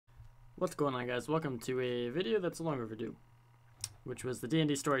What's going on, guys? Welcome to a video that's long overdue, which was the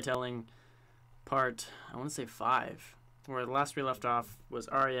D&D storytelling part, I want to say 5, where the last we left off was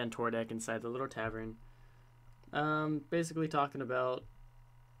Arya and Tordek inside the little tavern, basically talking about,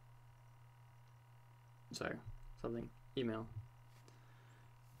 email.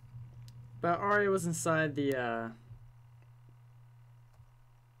 But Arya was inside the,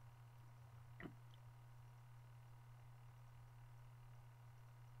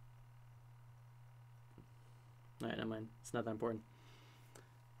 Alright, never mind. It's not that important.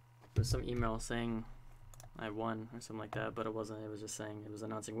 There was some email saying I won or something like that, but it wasn't. It was just saying it was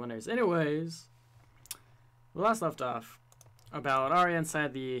announcing winners. Anyways, we last left off about Arya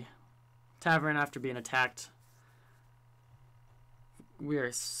inside the tavern after being attacked.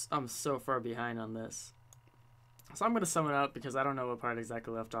 I'm so far behind on this. So I'm going to sum it up because I don't know what part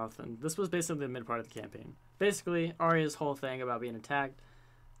exactly left off. And this was basically the mid part of the campaign. Basically, Arya's whole thing about being attacked.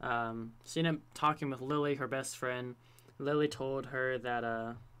 She ended up talking with Lily, her best friend. Lily told her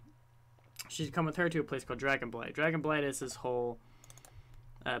that she'd come with her to a place called Dragonblight. Dragonblight is this whole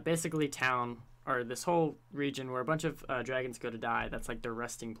basically town, or this whole region where a bunch of dragons go to die. That's like their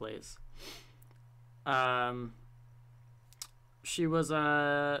resting place. She was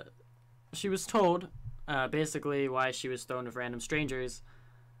told basically why she was thrown with random strangers.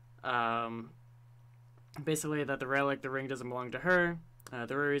 Basically that the relic, the ring, doesn't belong to her.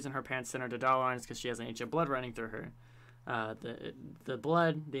 The real reason her parents sent her to Dalarn is because she has an ancient blood running through her. The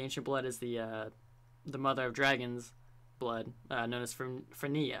ancient blood is the mother of dragons' blood, known as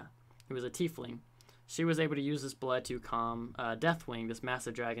Frenia, who was a tiefling. She was able to use this blood to calm Deathwing, this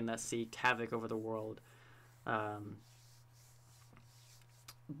massive dragon that seeked havoc over the world.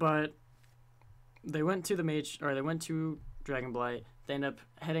 But they went to they went to Dragonblight. They ended up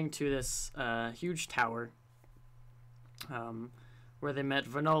heading to this huge tower. Where they met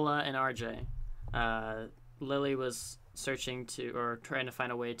Vernola and RJ. Lily was searching trying to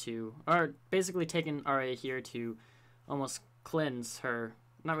find a way to, or basically taking Arya here to almost cleanse her,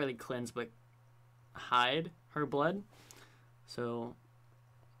 not really cleanse, but hide her blood. So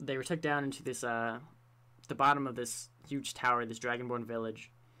they were took down into this, the bottom of this huge tower, this dragonborn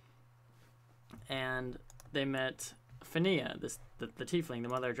village. And they met Fenia, the tiefling, the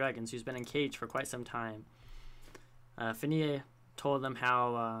mother of dragons, who's been in cage for quite some time. Fenia told them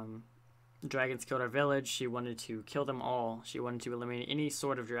how dragons killed our village. She wanted to kill them all. She wanted to eliminate any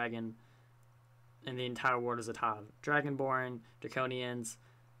sort of dragon in the entire world as a top. Dragonborn, Draconians,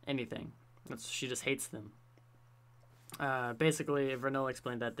 anything. She just hates them. Basically, Vernola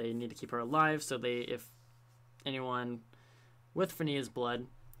explained that they need to keep her alive, so if anyone with Frenia's blood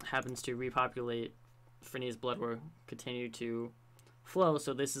happens to repopulate, Frenia's blood will continue to flow,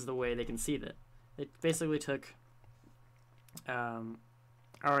 so this is the way they can see that. It basically took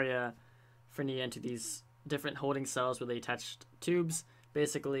Arya, Frenia into these different holding cells where they attached tubes,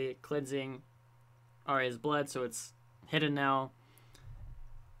 basically cleansing Arya's blood so it's hidden now,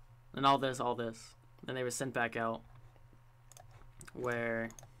 and all this. Then they were sent back out where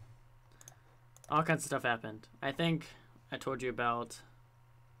all kinds of stuff happened. I think I told you about,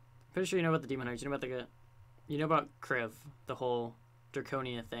 pretty sure you know about the Demon Hunters, you know about Kriv, the whole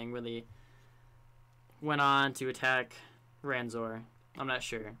Draconia thing where they went on to attack Ranzor. I'm not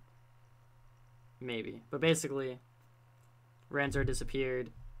sure. Maybe. But basically, Ranzor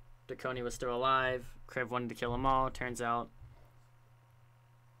disappeared. Draconia was still alive. Kriv wanted to kill them all. Turns out,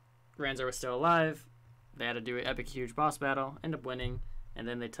 Ranzor was still alive. They had to do an epic, huge boss battle. End up winning. And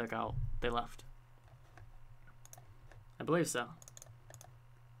then they left. I believe so.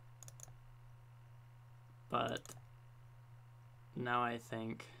 But now I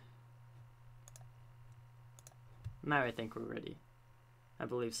think we're ready. I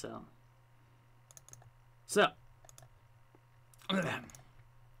believe so. So,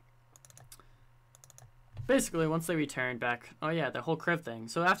 basically, once they returned back, oh yeah, the whole Kriv thing.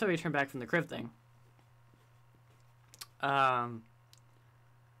 So after they returned back from the Kriv thing,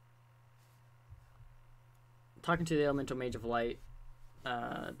 talking to the Elemental Mage of Light,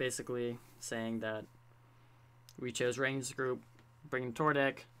 basically saying that we chose Rain's group, bringing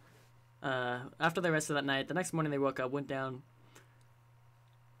Tordek. After the rest of that night, the next morning they woke up, went down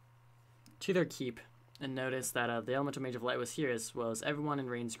to their keep, and noticed that the Elemental Mage of Light was here, as well as everyone in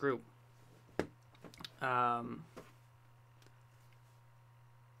Rain's group. The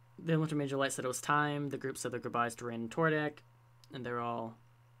Elemental Mage of Light said it was time. The group said their goodbyes to Rain and Tordek, and they're all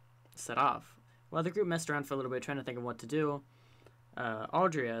set off. While the group messed around for a little bit, trying to think of what to do,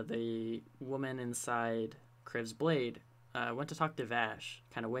 Aldria, the woman inside Kriv's blade, went to talk to Vash,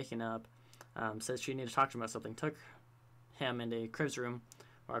 kind of waking up, said she needed to talk to him about something, took him into Kriv's room,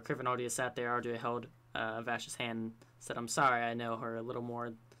 While Kriv and Aldria sat there, Aldria held Vash's hand and said, "I'm sorry, I know her a little more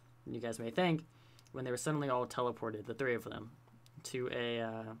than you guys may think," when they were suddenly all teleported, the three of them, to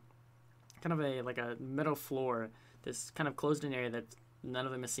a kind of like a middle floor, this kind of closed-in area that none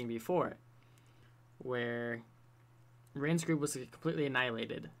of them has seen before, where Rain's group was completely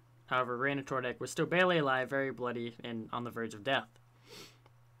annihilated. However, Rain and Tordek were still barely alive, very bloody, and on the verge of death.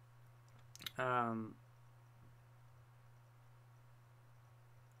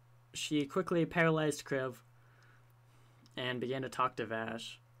 She quickly paralyzed Kriv and began to talk to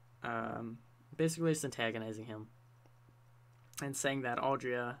Vash, basically just antagonizing him, and saying that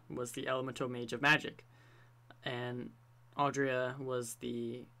Aldria was the elemental mage of magic, and Aldria was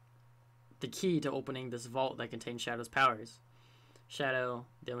the key to opening this vault that contained Shadow's powers. Shadow,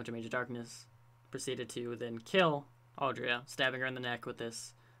 the elemental mage of darkness, proceeded to then kill Aldria, stabbing her in the neck with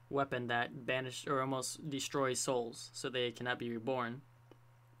this weapon that banished or almost destroys souls, so they cannot be reborn.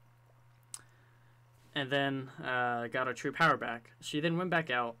 And then got her true power back. She then went back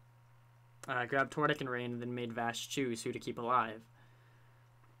out, grabbed Tordek and Rain, and then made Vash choose who to keep alive.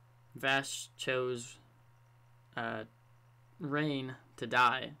 Vash chose Rain to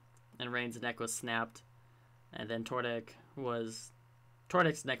die, and Rain's neck was snapped, and then Tordek's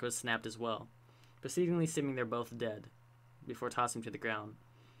neck was snapped as well, proceedingly seeming they're both dead, before tossing to the ground.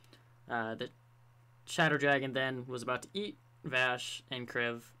 The Shadow Dragon then was about to eat Vash and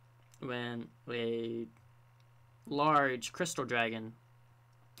Kriv when a large crystal dragon,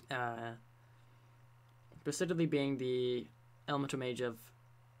 specifically being the elemental mage of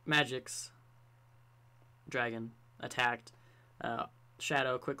magic's dragon, attacked.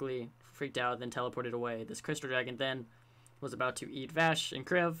 Shadow quickly freaked out, then teleported away. This crystal dragon then was about to eat Vash and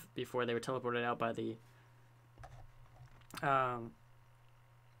Kriv before they were teleported out by the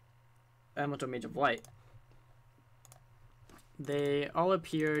elemental mage of light. They all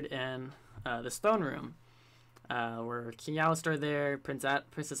appeared in this throne room, where King Alistar there,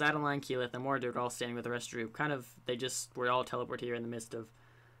 Princess Adeline, Keyleth, and Mordred were all standing with the rest of the group. They just were all teleported here in the midst of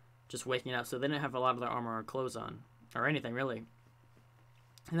just waking up, so they didn't have a lot of their armor or clothes on, or anything really. And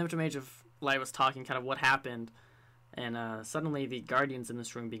the elemental mage of light was talking kind of what happened, and suddenly the guardians in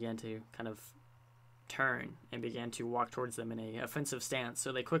this room began to kind of turn and began to walk towards them in a offensive stance.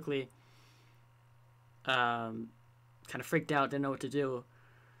 So they quickly kind of freaked out, didn't know what to do,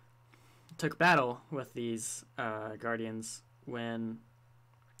 took battle with these guardians when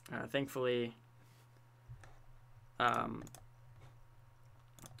thankfully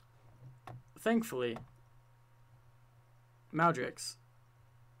Maldrix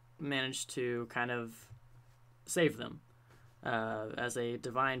managed to kind of save them as a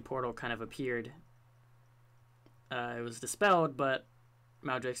divine portal kind of appeared. It was dispelled, but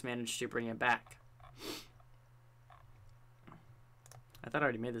Maldrix managed to bring it back. I thought I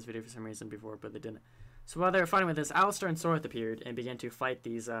already made this video for some reason before, but they didn't. So while they were fighting with this, Alistar and Sorth appeared and began to fight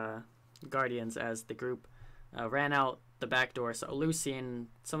these guardians as the group ran out the back door. So Lucian,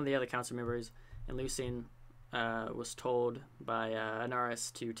 some of the other council members, and Lucian was told by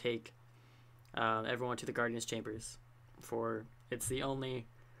Anaris to take everyone to the Guardians' chambers, for it's the only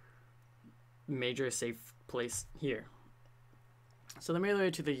major safe place here. So they made their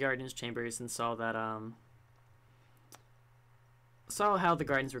way to the Guardians' chambers and saw that saw how the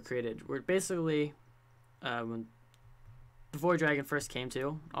Guardians were created. Were basically when the Void Dragon first came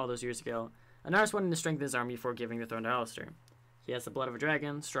to all those years ago, Anaris wanted to strengthen his army before giving the throne to Alistair. He has the blood of a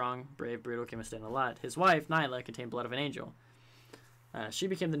dragon, strong, brave, brutal, can withstand a lot. His wife, Nyla, contained blood of an angel. She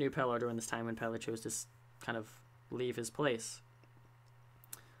became the new Pellar during this time when Pellar chose to kind of leave his place.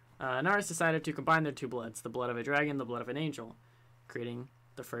 Anaris decided to combine their two bloods, the blood of a dragon, the blood of an angel, creating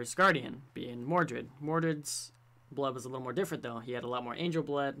the first Guardian, being Mordred. Mordred's blood was a little more different, though. He had a lot more angel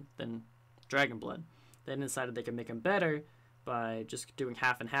blood than dragon blood. They then decided they could make him better by just doing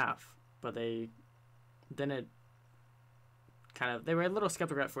half and half, but they didn't they were a little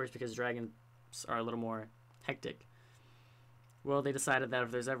skeptical at first because dragons are a little more hectic. Well, they decided that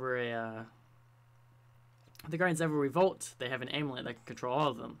if there's ever if the Guardians ever revolt, they have an amulet that can control all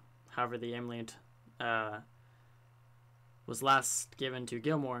of them. However, the amulet was last given to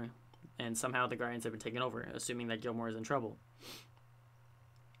Gilmore, and somehow the Guardians have been taken over, assuming that Gilmore is in trouble.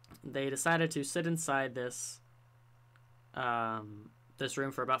 They decided to sit inside this this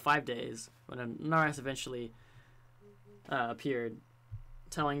room for about 5 days, when Anaris eventually appeared,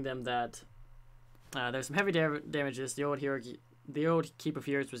 telling them that there's some heavy damages. The old Keep of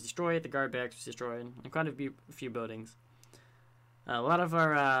Heroes was destroyed, the guard barracks was destroyed, and quite a few buildings. A lot of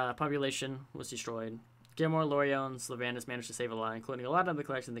our population was destroyed. Gilmore, L'Oreal, and Sylvanas managed to save a lot, including a lot of the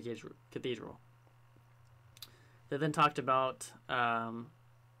collection in the cathedral. They then talked about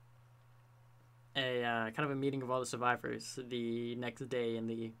kind of a meeting of all the survivors the next day in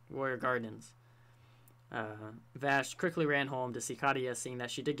the Warrior Gardens. Vash quickly ran home to see Katia, seeing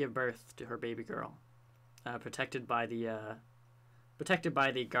that she did give birth to her baby girl, protected by the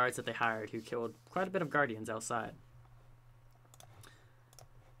guards that they hired, who killed quite a bit of guardians outside.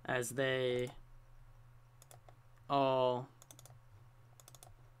 As they all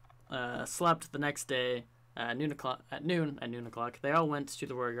slept the next day at noon o'clock, they all went to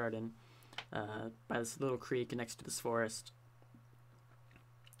the Warrior Garden by this little creek next to this forest.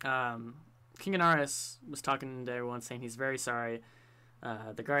 King Anaris was talking to everyone, saying he's very sorry.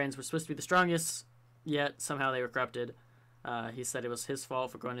 The Guardians were supposed to be the strongest, yet somehow they were corrupted. He said it was his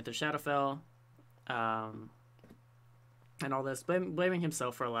fault for going into Shadowfell, and all this, blaming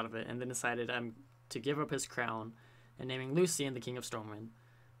himself for a lot of it, and then decided to give up his crown and naming Lucian the King of Stormwind.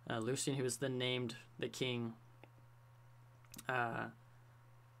 Lucian, who was then named the king.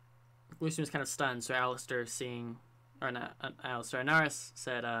 Lucian was kind of stunned, so Anaris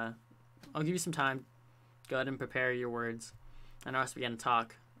said, I'll give you some time. Go ahead and prepare your words. Anaris began to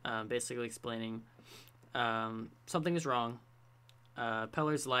talk, basically explaining something is wrong.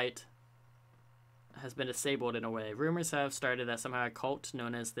 Pellar's light has been disabled in a way. Rumors have started that somehow a cult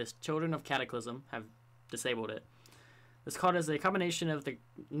known as the Children of Cataclysm have disabled it. This cult is a combination of the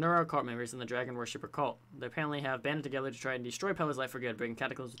Neuro cult members and the Dragon Worshipper cult. They apparently have banded together to try and destroy Pellar's light for good, bringing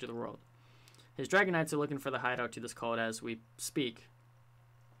cataclysm to the world. His Dragon Knights are looking for the hideout to this cult as we speak.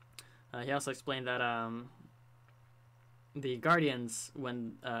 He also explained that the Guardians,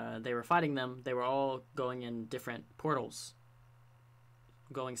 when they were fighting them, they were all going in different portals,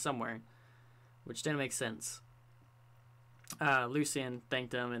 going somewhere, which didn't make sense. Lucian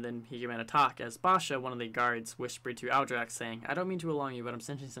thanked him, and then he began to talk as Basha, one of the guards, whispered to Aldrax, saying, I don't mean to alarm you, but I'm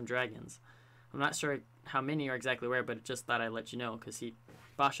sensing some dragons. I'm not sure how many are exactly where, but just thought I'd let you know, because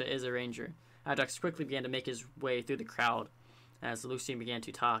Basha is a ranger. Aldrax quickly began to make his way through the crowd as Lucian began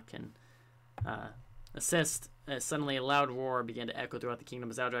to talk and assist. Suddenly a loud roar began to echo throughout the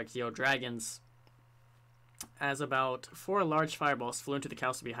kingdom as Aldrax yelled, dragons, as about 4 large fireballs flew into the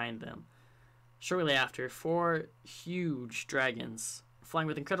castle behind them. Shortly after, 4 huge dragons, flying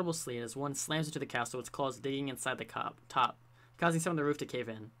with incredible speed, as one slams into the castle, its claws digging inside the top, causing some of the roof to cave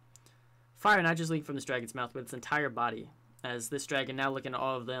in. Fire not just leaked from this dragon's mouth, but its entire body. As this dragon, now looking at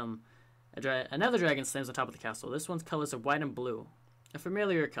all of them, another dragon slams on top of the castle. This one's colors are white and blue, a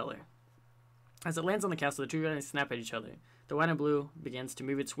familiar color. As it lands on the castle, the 2 dragons snap at each other. The white and blue begins to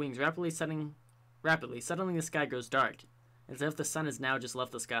move its wings rapidly. Suddenly the sky goes dark, as if the sun has now just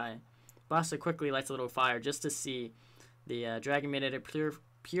left the sky. Basta quickly lights a little fire just to see the dragon made it a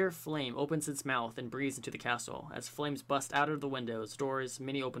pure flame opens its mouth and breathes into the castle. As flames bust out of the windows, doors,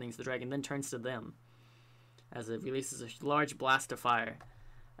 many openings, the dragon then turns to them as it releases a large blast of fire.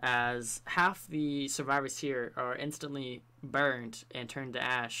 As half the survivors here are instantly burned and turned to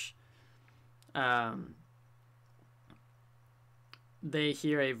ash, they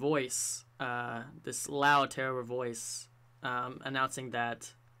hear a voice, this loud, terrible voice, announcing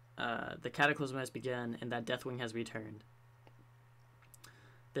that the cataclysm has begun and that Deathwing has returned.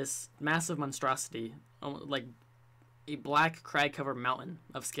 This massive monstrosity, like a black crag-covered mountain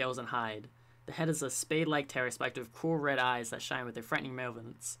of scales and hide. The head is a spade-like terror spiked with cruel red eyes that shine with their frightening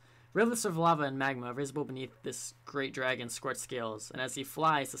malevolence. Rivers of lava and magma visible beneath this great dragon scorch scales, and as he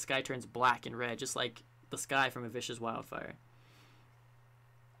flies, the sky turns black and red, just like the sky from a vicious wildfire.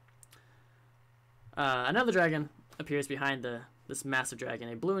 Another dragon appears behind this massive dragon,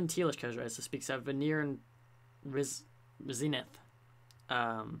 a blue and tealish creature, as it speaks of Veneer and Rizineth,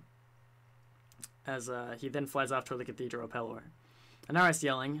 as he then flies off toward the Cathedral of Pelor. Anaris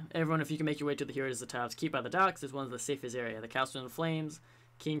yelling, everyone, if you can make your way to the Heroes of the Taps, keep by the docks, it's one of the safest area. The castle in flames,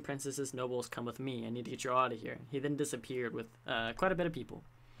 king, princesses, nobles, come with me. I need to get you out of here. He then disappeared with quite a bit of people.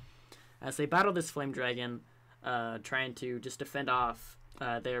 As they battle this flame dragon, trying to just defend off,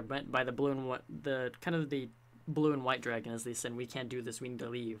 they're met by the blue and the blue and white dragon, as they said, we can't do this, we need to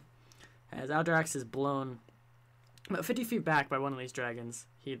leave. As Aldrax is blown about 50 feet back by one of these dragons,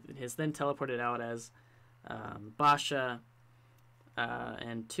 he is then teleported out as Basha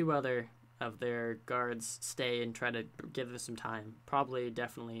and 2 other of their guards stay and try to give them some time,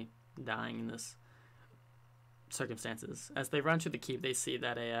 definitely dying in this circumstances. As they run to the keep, they see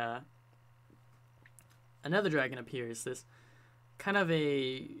that another dragon appears, this kind of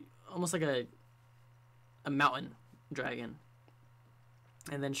almost like a mountain dragon.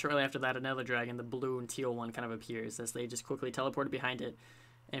 And then shortly after that, another dragon, the blue and teal one, kind of appears as they just quickly teleported behind it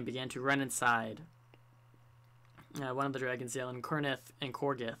and began to run inside. One of the dragons yelling, Kornith and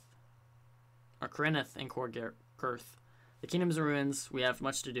Korgith. Or Korineth and Korgirth. The kingdom's in ruins. We have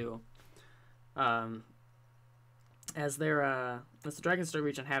much to do. Um, as the dragons start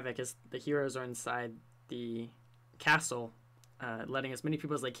wreaking havoc, as the heroes are inside the castle, letting as many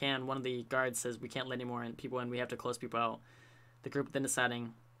people as they can. One of the guards says we can't let any more people in. We have to close people out. The group then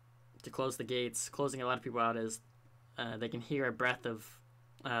deciding to close the gates, closing a lot of people out as they can hear a breath of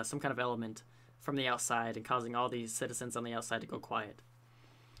some kind of element from the outside and causing all these citizens on the outside to go quiet.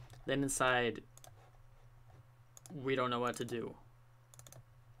 Then inside, we don't know what to do.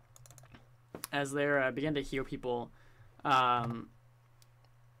 As they begin to heal people, trying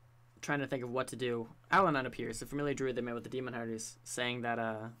to think of what to do, Alanon appears, a familiar druid they met with the Demon Hunters, saying that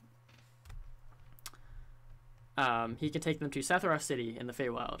he can take them to Satharoth City in the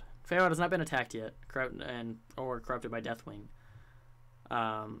Feywild. Feywild has not been attacked yet, or corrupted by Deathwing.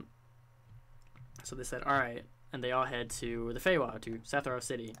 So they said, all right, and they all head to the Feywild, to Satharoth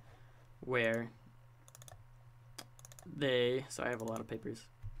City, where they. So I have a lot of papers.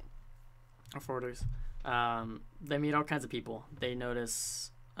 Folders. They meet all kinds of people. They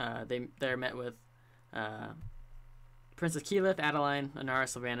notice they're met with Princess Keyleth, Adeline, Anara,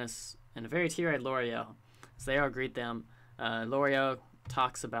 Sylvanas, and a very tear-eyed L'Oreal. As they all greet them, L'Oreal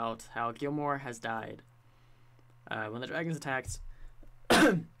talks about how Gilmore has died. When the dragons attacked,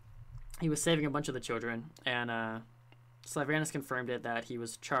 he was saving a bunch of the children, and Sylvanas confirmed it that he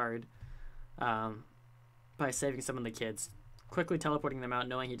was charred by saving some of the kids, quickly teleporting them out,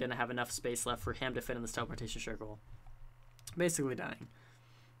 knowing he didn't have enough space left for him to fit in this teleportation circle. Basically dying.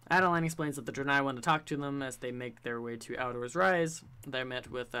 Adeline explains that the Draenei want to talk to them as they make their way to Outdoors Rise. They're met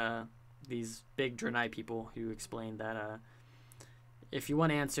with these big Draenei people who explain that if you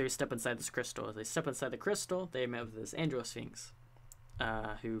want answers, step inside this crystal. As they step inside the crystal, they met with this Androsphinx,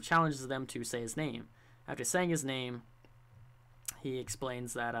 who challenges them to say his name. After saying his name, he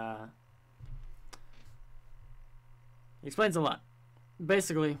explains that he explains a lot.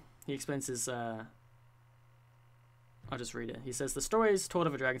 Basically, he explains his I'll just read it. He says, the story is told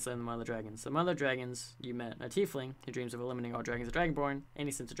of a dragon slayer and the mother dragons. The mother dragons you met, a tiefling who dreams of eliminating all dragons are dragonborn.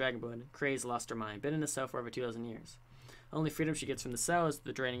 Any sense of dragonborn, crazed, lost her mind, been in a cell for over 2,000 years. Only freedom she gets from the cell is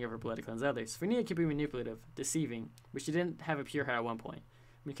the draining of her blood to cleanse others. Frenia can be manipulative, deceiving, but she didn't have a pure heart at one point.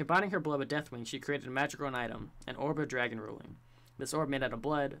 When combining her blood with Deathwing, she created a magical item, an orb of dragon ruling. This orb made out of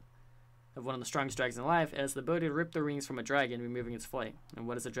blood of one of the strongest dragons in life, has the ability to rip the wings from a dragon, removing its flight. And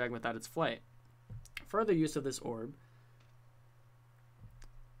what is a dragon without its flight? Further use of this orb.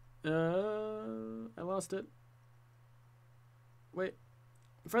 I lost it. Wait.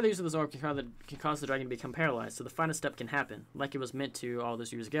 Further use of this orb can cause the dragon to become paralyzed, so the final step can happen, like it was meant to all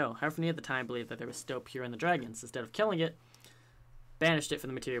those years ago. However, at the time believed that there was still pure in the dragons. Instead of killing it, banished it from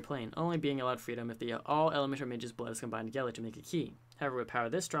the material plane, only being allowed freedom if the all elemental mage's blood is combined together to make a key. However, with power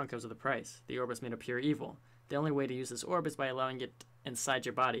this strong comes with a price. The orb is made of pure evil. The only way to use this orb is by allowing it inside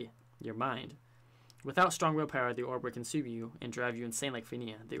your body, your mind. Without strong willpower, the orb will consume you and drive you insane like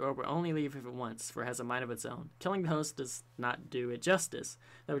Frenia. The orb will only leave if it wants, for it has a mind of its own. Killing the host does not do it justice.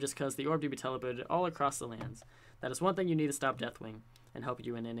 That would just cause the orb to be teleported all across the lands. That is one thing you need to stop Deathwing, and help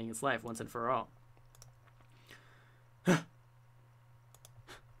you in ending its life once and for all.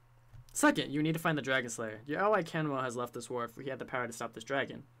 Second, you need to find the Dragon Slayer. Your ally Kenwell has left this war, for he had the power to stop this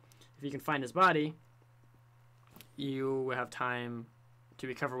dragon. If you can find his body, you will have time to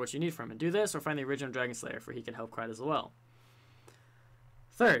recover what you need from him. Do this, or find the original Dragon Slayer, for he can help Cried as well.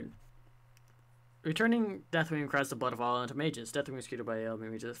 Third, returning Deathwing requires the blood of all elemental mages. Deathwing was created by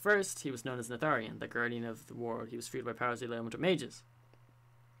elemental mages at first. He was known as Netharian, the guardian of the world. He was freed by powers of the elemental mages.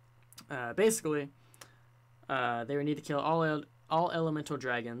 Basically, they would need to kill all elemental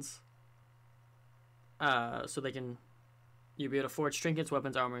dragons, so you'll be able to forge trinkets,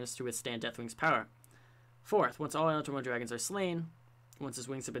 weapons, armors to withstand Deathwing's power. Fourth, once all elemental dragons are slain, once his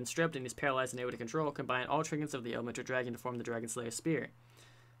wings have been stripped and he's paralyzed and able to control, combine all trinkets of the elemental dragon to form the Dragon Slayer spear.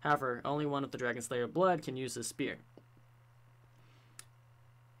 However, only one of the Dragon Slayer blood can use this spear.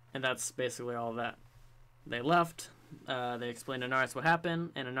 And that's basically all of that. They left. They explained to Anaris what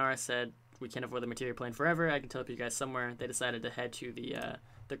happened, and Anaris said, we can't avoid the material plane forever. I can tell you guys somewhere. They decided to head to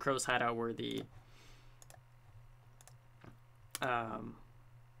the Crow's hideout where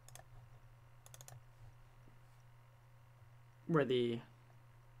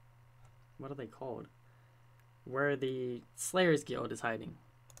what are they called? Where the Slayers Guild is hiding.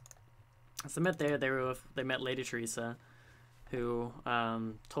 So met there. They met Lady Teresa, who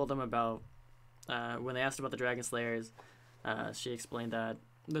told them about when they asked about the Dragon Slayers. She explained that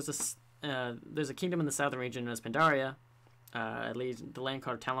there's a kingdom in the southern region known as Pandaria. At least the land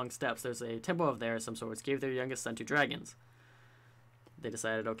called Talong Steppes. There's a temple of there of some sorts. Gave their youngest son to dragons. They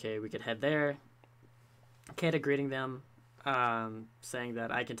decided, okay, we could head there. Kata greeting them, saying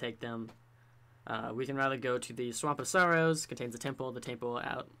that I can take them. We can rather go to the Swamp of Sorrows, contains the temple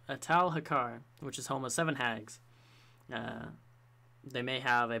at Atal Hakar, which is home of 7 hags. They may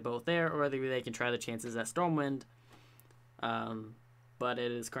have a boat there, or they can try the chances at Stormwind, but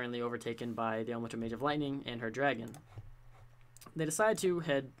it is currently overtaken by the Elemental Mage of Lightning and her dragon. They decide to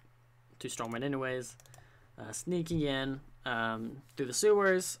head to Stormwind anyways, sneaking in through the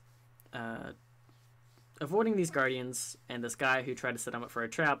sewers, avoiding these guardians and this guy who tried to set them up for a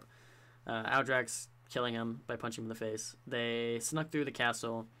trap. Aldrax killing him by punching him in the face. They snuck through the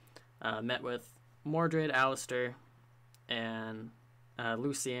castle, met with Mordred, Alistair, and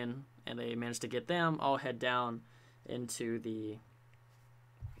Lucian, and they managed to get them all head down into the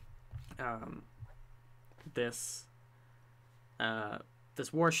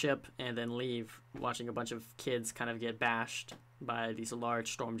this warship, and then leave, watching a bunch of kids kind of get bashed by these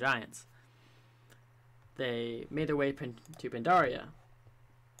large storm giants. They made their way to Pandaria,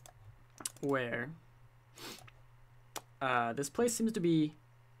 where this place seems to be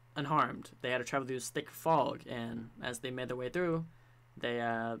unharmed. They had to travel through this thick fog, and as they made their way through, they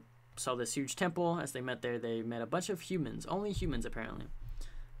saw this huge temple. As they met there, they met a bunch of humans, only humans apparently.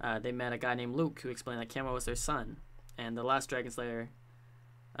 They met a guy named Luke, who explained that Camo was their son, and the last dragon slayer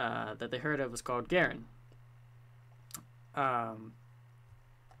that they heard of was called Garen. And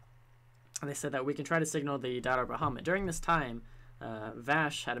they said that we can try to signal the daughter of Bahamut. During this time,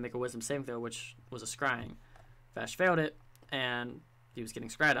 Vash had to make a wisdom saving throw, which was a scrying. Vash failed it, and he was getting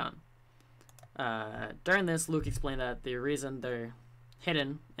scryed on. During this, Luke explained that the reason they're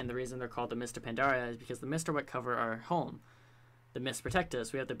hidden and the reason they're called the Mist of Pandaria is because the mist are what cover our home. The mist protect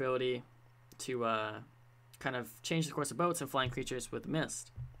us. We have the ability to kind of change the course of boats and flying creatures with the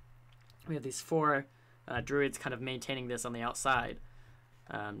mist. We have these 4 druids kind of maintaining this on the outside.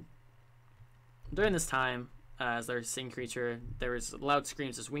 During this time, as they're seeing creature, there was loud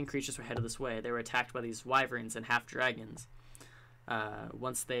screams as winged creatures were headed this way. They were attacked by these wyverns and half-dragons.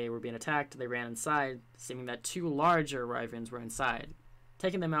 Once they were being attacked, they ran inside, seeming that 2 larger wyverns were inside,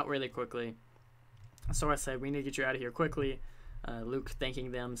 taking them out really quickly. So I said, we need to get you out of here quickly. Luke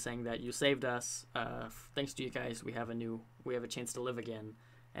thanking them, saying that you saved us. Thanks to you guys, we have a chance to live again.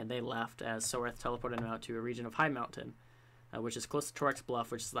 And they left as Soreth teleported them out to a region of High Mountain, which is close to Torx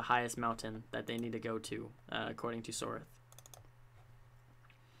Bluff, which is the highest mountain that they need to go to, according to Soreth.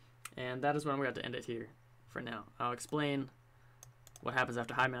 And that is when we have to end it here for now. I'll explain what happens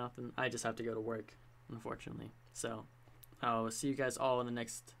after High Mountain. I just have to go to work, unfortunately. So I'll see you guys all in the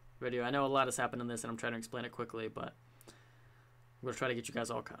next video. I know a lot has happened in this, and I'm trying to explain it quickly, but I'm going to try to get you guys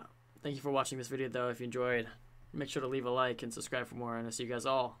all caught up. Thank you for watching this video, though. If you enjoyed, make sure to leave a like and subscribe for more, and I'll see you guys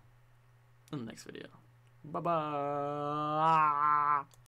all in the next video. Bye-bye.